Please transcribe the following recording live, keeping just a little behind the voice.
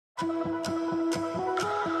Welcome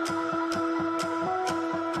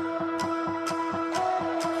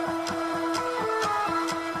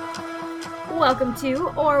to,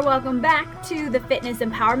 or welcome back to the Fitness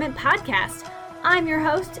Empowerment Podcast. I'm your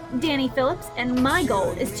host, Danny Phillips, and my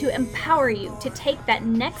goal is to empower you to take that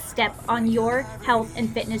next step on your health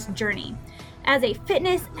and fitness journey. As a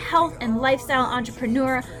fitness, health, and lifestyle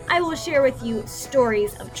entrepreneur, I will share with you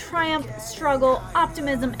stories of triumph, struggle,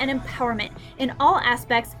 optimism, and empowerment in all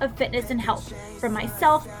aspects of fitness and health from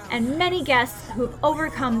myself and many guests who've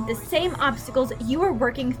overcome the same obstacles you are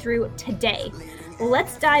working through today.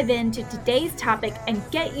 Let's dive into today's topic and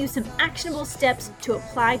get you some actionable steps to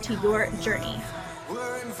apply to your journey.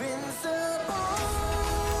 We're invincible.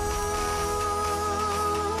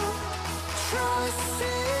 Trust in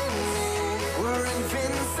me. We're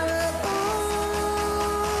invincible.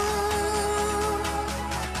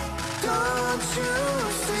 Don't you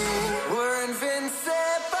see? We're invincible.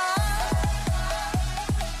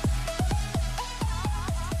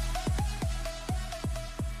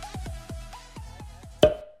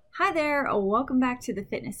 Hi there, welcome back to the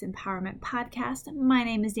Fitness Empowerment Podcast. My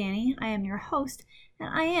name is Danny, I am your host, and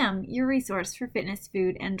I am your resource for fitness,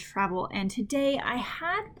 food, and travel. And today I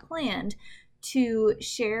had planned to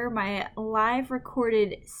share my live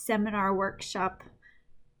recorded seminar workshop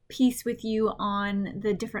piece with you on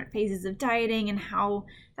the different phases of dieting and how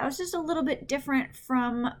that was just a little bit different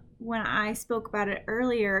from when I spoke about it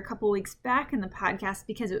earlier a couple weeks back in the podcast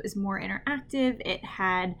because it was more interactive. It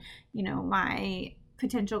had, my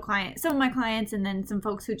potential clients, some of my clients, and then some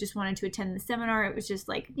folks who just wanted to attend the seminar. It was just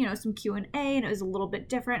like, some Q&A, and it was a little bit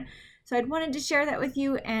different. So I'd wanted to share that with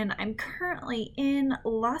you, and I'm currently in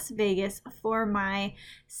Las Vegas for my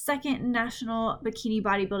second National Bikini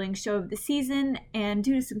Bodybuilding Show of the season, and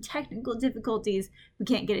due to some technical difficulties, we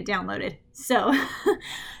can't get it downloaded. So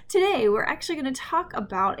today we're actually going to talk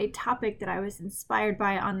about a topic that I was inspired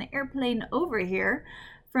by on the airplane over here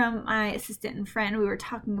from my assistant and friend. We were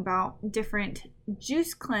talking about different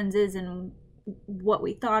juice cleanses and what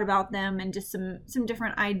we thought about them and just some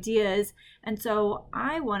different ideas. And so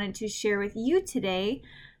I wanted to share with you today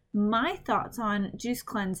my thoughts on juice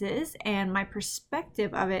cleanses and my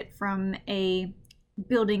perspective of it from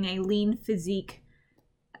building a lean physique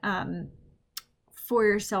for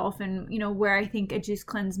yourself, and where I think a juice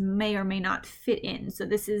cleanse may or may not fit in. So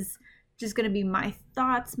this is just going to be my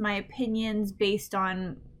thoughts, my opinions based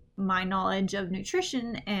on my knowledge of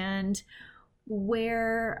nutrition and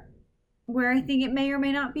where I think it may or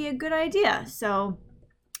may not be a good idea. So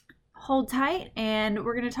hold tight, and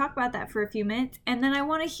we're going to talk about that for a few minutes, and then I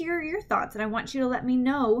want to hear your thoughts, and I want you to let me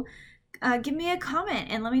know. Give me a comment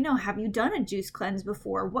and let me know, have you done a juice cleanse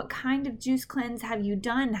before? What kind of juice cleanse have you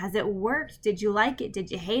done? Has it worked? Did you like it?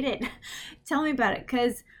 Did you hate it? Tell me about it,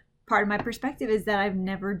 because part of my perspective is that I've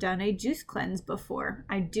never done a juice cleanse before.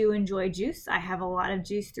 I do enjoy juice. I have a lot of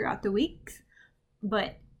juice throughout the weeks,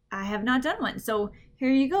 but I have not done one. So here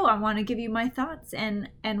you go. I want to give you my thoughts, and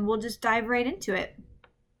we'll just dive right into it.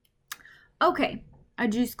 Okay, a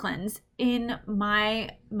juice cleanse. In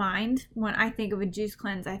my mind, when I think of a juice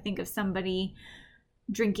cleanse, I think of somebody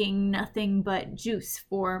drinking nothing but juice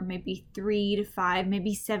for maybe 3 to 5,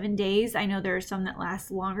 maybe 7 days. I know there are some that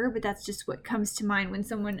last longer, but that's just what comes to mind when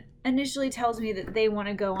someone initially tells me that they want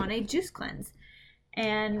to go on a juice cleanse.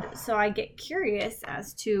 And so I get curious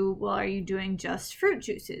as to, well, are you doing just fruit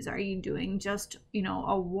juices? Are you doing just,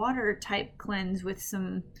 a water type cleanse with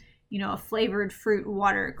some, a flavored fruit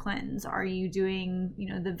water cleanse? Are you doing,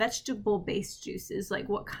 the vegetable based juices? Like,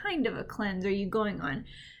 what kind of a cleanse are you going on?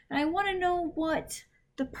 And I want to know what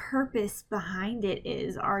the purpose behind it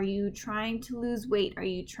is. Are you trying to lose weight? Are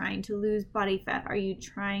you trying to lose body fat? Are you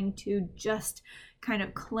trying to just kind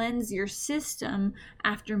of cleanse your system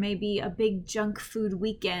after maybe a big junk food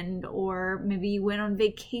weekend, or maybe you went on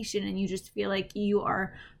vacation and you just feel like you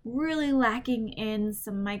are really lacking in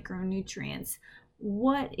some micronutrients?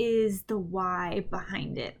 What is the why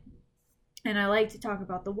behind it? And I like to talk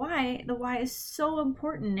about the why. The why is so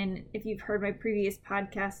important. And if you've heard my previous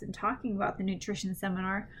podcast and talking about the nutrition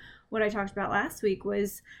seminar, what I talked about last week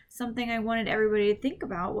was something I wanted everybody to think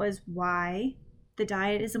about, was why the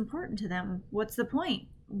diet is important to them. What's the point?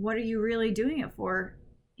 What are you really doing it for?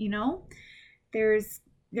 There's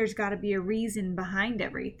got to be a reason behind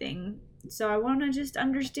everything. So I want to just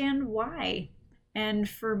understand why. And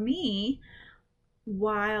for me,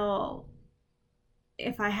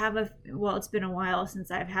 it's been a while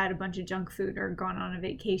since I've had a bunch of junk food or gone on a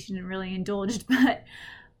vacation and really indulged, but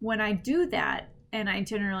when I do that, and I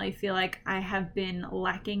generally feel like I have been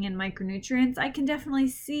lacking in micronutrients, I can definitely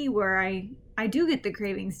see where I do get the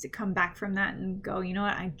cravings to come back from that and go, you know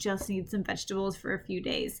what, I just need some vegetables for a few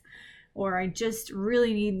days. Or I just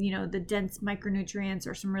really need, the dense micronutrients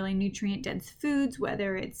or some really nutrient dense foods,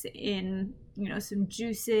 whether it's in, some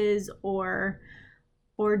juices or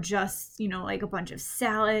just, like a bunch of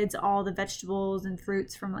salads, all the vegetables and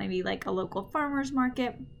fruits from maybe like a local farmer's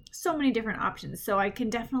market. So many different options. So I can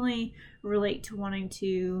definitely relate to wanting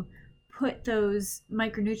to put those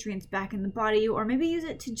micronutrients back in the body, or maybe use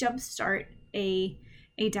it to jumpstart a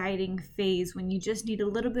dieting phase when you just need a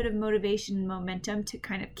little bit of motivation and momentum to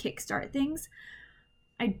kind of kickstart things.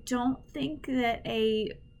 I don't think that a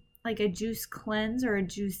juice cleanse or a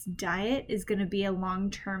juice diet is going to be a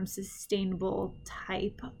long-term sustainable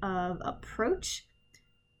type of approach,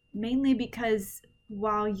 mainly because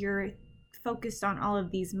while you're focused on all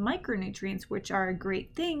of these micronutrients, which are a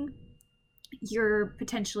great thing, you're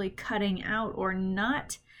potentially cutting out or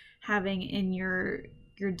not having in your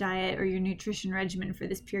diet or your nutrition regimen for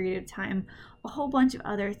this period of time a whole bunch of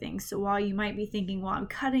other things. So while you might be thinking, well, I'm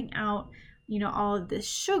cutting out, all of this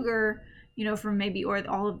sugar, from maybe, or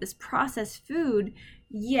all of this processed food,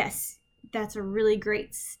 yes, that's a really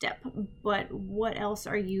great step. But what else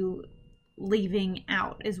are you leaving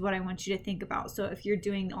out is what I want you to think about. So if you're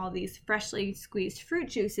doing all these freshly squeezed fruit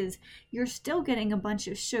juices, you're still getting a bunch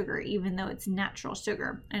of sugar, even though it's natural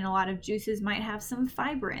sugar. And a lot of juices might have some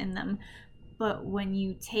fiber in them. But when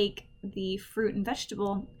you take the fruit and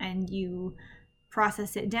vegetable and you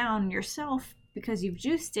process it down yourself because you've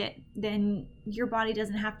juiced it, then your body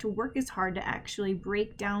doesn't have to work as hard to actually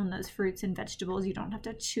break down those fruits and vegetables. You don't have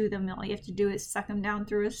to chew them. All you have to do is suck them down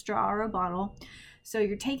through a straw or a bottle. So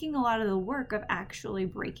you're taking a lot of the work of actually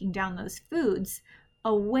breaking down those foods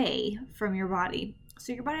away from your body.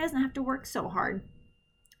 So your body doesn't have to work so hard.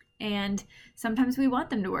 And sometimes we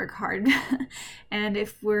want them to work hard. And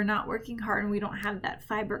if we're not working hard and we don't have that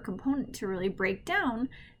fiber component to really break down,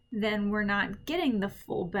 then we're not getting the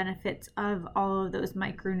full benefits of all of those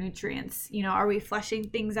micronutrients. Are we flushing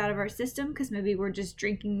things out of our system because maybe we're just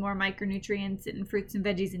drinking more micronutrients and fruits and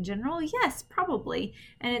veggies in general? Yes, probably.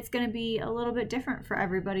 And it's going to be a little bit different for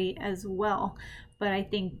everybody as well. But I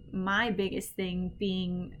think my biggest thing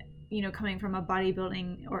being, coming from a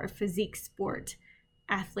bodybuilding or a physique sport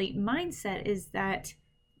athlete mindset is that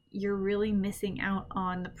you're really missing out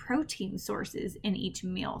on the protein sources in each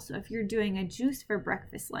meal. So if you're doing a juice for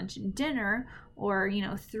breakfast, lunch, and dinner, or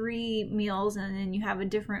 3 meals and then you have a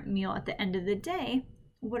different meal at the end of the day,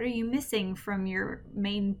 what are you missing from your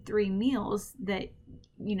main 3 meals that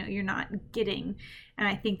you're not getting? And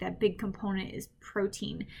I think that big component is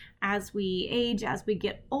protein. As we age, as we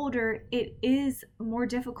get older, it is more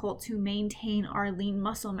difficult to maintain our lean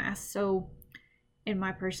muscle mass. So in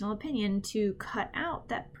my personal opinion, to cut out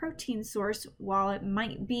that protein source, while it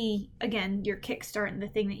might be, again, your kickstart and the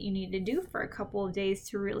thing that you need to do for a couple of days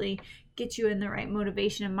to really get you in the right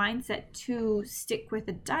motivation and mindset to stick with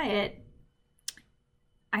a diet,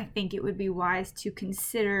 I think it would be wise to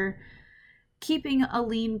consider keeping a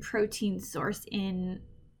lean protein source in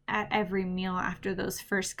at every meal after those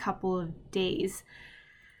first couple of days.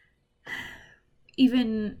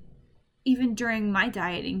 Even during my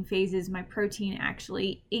dieting phases, my protein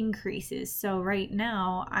actually increases. So right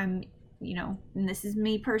now I'm, and this is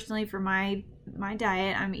me personally for my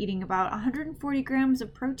diet, I'm eating about 140 grams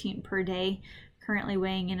of protein per day, currently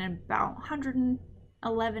weighing in about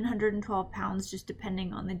 111, 112 pounds, just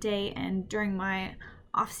depending on the day. And during my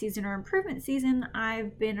off season or improvement season,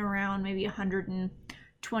 I've been around maybe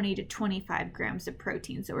 120 to 25 grams of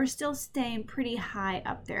protein. So we're still staying pretty high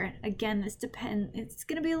up there. Again, it's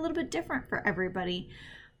going to be a little bit different for everybody,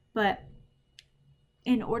 but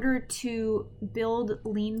in order to build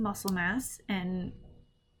lean muscle mass and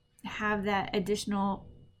have that additional,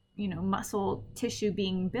 muscle tissue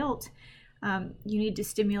being built, you need to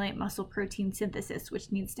stimulate muscle protein synthesis,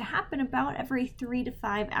 which needs to happen about every 3 to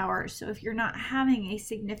 5 hours. So if you're not having a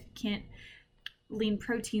significant lean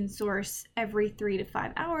protein source every 3 to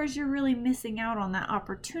 5 hours, you're really missing out on that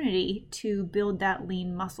opportunity to build that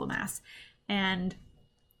lean muscle mass. And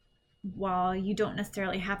while you don't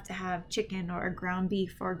necessarily have to have chicken or ground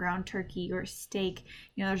beef or ground turkey or steak,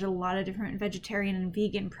 there's a lot of different vegetarian and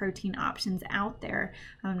vegan protein options out there.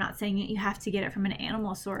 I'm not saying that you have to get it from an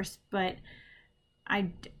animal source, but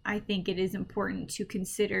I think it is important to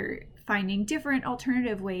consider finding different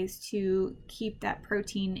alternative ways to keep that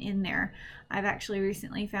protein in there. I've actually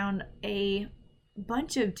recently found a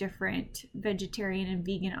bunch of different vegetarian and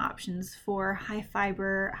vegan options for high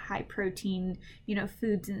fiber, high protein,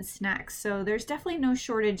 foods and snacks. So there's definitely no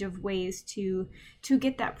shortage of ways to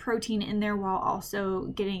get that protein in there while also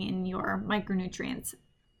getting in your micronutrients.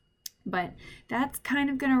 But that's kind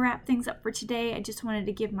of going to wrap things up for today. I just wanted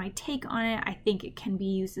to give my take on it. I think it can be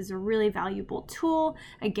used as a really valuable tool.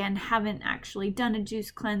 Again, haven't actually done a juice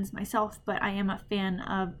cleanse myself, but I am a fan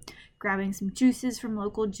of grabbing some juices from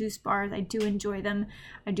local juice bars. I do enjoy them.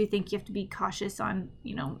 I do think you have to be cautious on,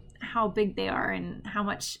 how big they are and how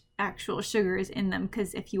much actual sugar is in them,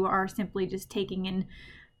 because if you are simply just taking in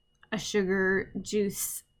a sugar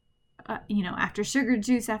juice, after sugar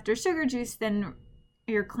juice, then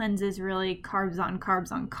your cleanse is really carbs on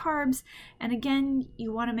carbs on carbs. And again,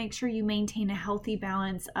 you want to make sure you maintain a healthy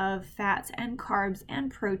balance of fats and carbs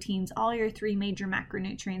and proteins, all your 3 major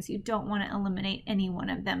macronutrients. You don't want to eliminate any one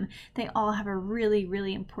of them. They all have a really,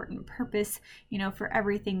 really important purpose, for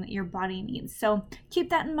everything that your body needs. So keep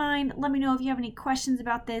that in mind. Let me know if you have any questions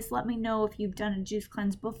about this. Let me know if you've done a juice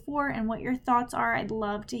cleanse before and what your thoughts are. I'd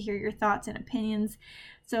love to hear your thoughts and opinions.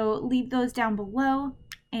 So leave those down below.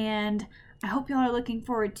 And I hope y'all are looking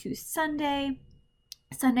forward to Sunday.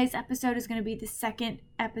 Sunday's episode is going to be the second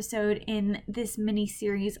episode in this mini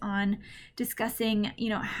series on discussing,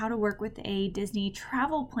 how to work with a Disney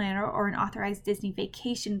travel planner or an authorized Disney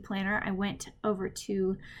vacation planner. I went over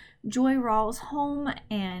to Joy Rawls' home,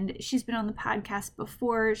 and she's been on the podcast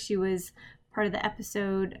before. She was part of the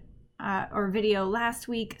episode or video last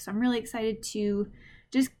week. So I'm really excited to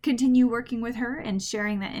just continue working with her and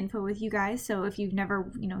sharing that info with you guys. So if you've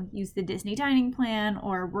never, used the Disney dining plan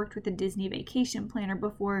or worked with a Disney vacation planner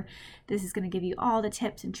before, this is going to give you all the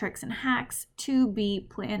tips and tricks and hacks to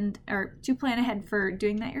plan ahead for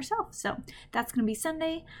doing that yourself. So that's going to be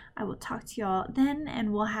Sunday. I will talk to y'all then,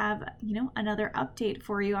 and we'll have, another update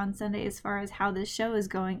for you on Sunday as far as how this show is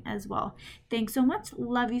going as well. Thanks so much.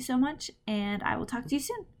 Love you so much. And I will talk to you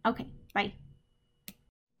soon. Okay. Bye.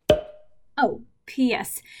 Oh,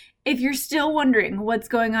 P.S. If you're still wondering what's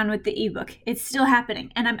going on with the ebook, it's still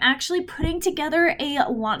happening, and I'm actually putting together a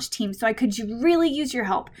launch team, so I could really use your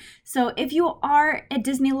help. So if you are a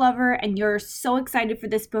Disney lover and you're so excited for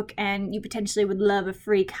this book and you potentially would love a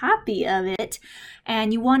free copy of it,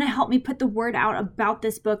 and you want to help me put the word out about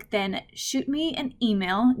this book, then shoot me an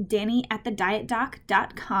email,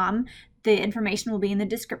 danny@thedietdoc.com. The information will be in the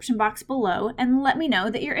description box below, and let me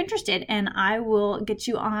know that you're interested, and I will get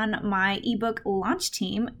you on my ebook launch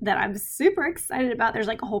team that I'm super excited about. There's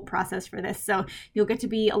like a whole process for this, so you'll get to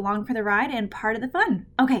be along for the ride and part of the fun.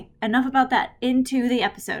 Okay, enough about that. Into the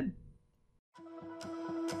episode.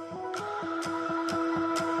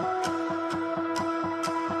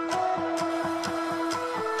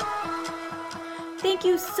 Thank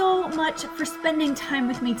you so much for spending time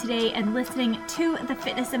with me today and listening to the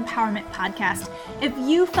Fitness Empowerment Podcast. If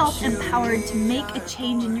you felt empowered to make a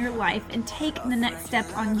change in your life and take the next step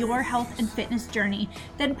on your health and fitness journey,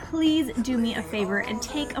 then please do me a favor and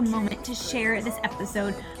take a moment to share this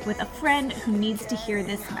episode with a friend who needs to hear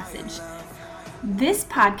this message. This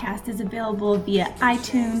podcast is available via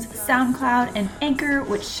iTunes, SoundCloud, and Anchor,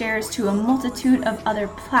 which shares to a multitude of other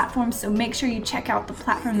platforms, so make sure you check out the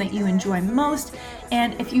platform that you enjoy most.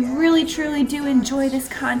 And if you really truly do enjoy this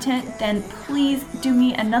content, then please do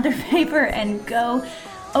me another favor and go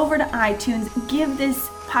over to iTunes, give this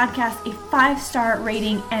podcast a 5-star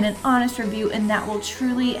rating and an honest review, and that will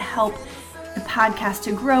truly help the podcast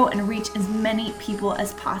to grow and reach as many people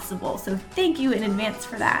as possible. So thank you in advance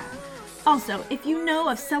for that. Also, if you know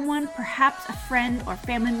of someone, perhaps a friend or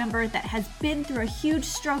family member that has been through a huge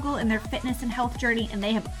struggle in their fitness and health journey and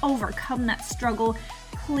they have overcome that struggle,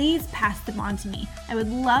 please pass them on to me. I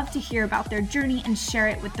would love to hear about their journey and share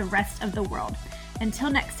it with the rest of the world.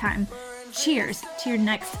 Until next time, cheers to your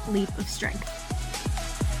next leap of strength.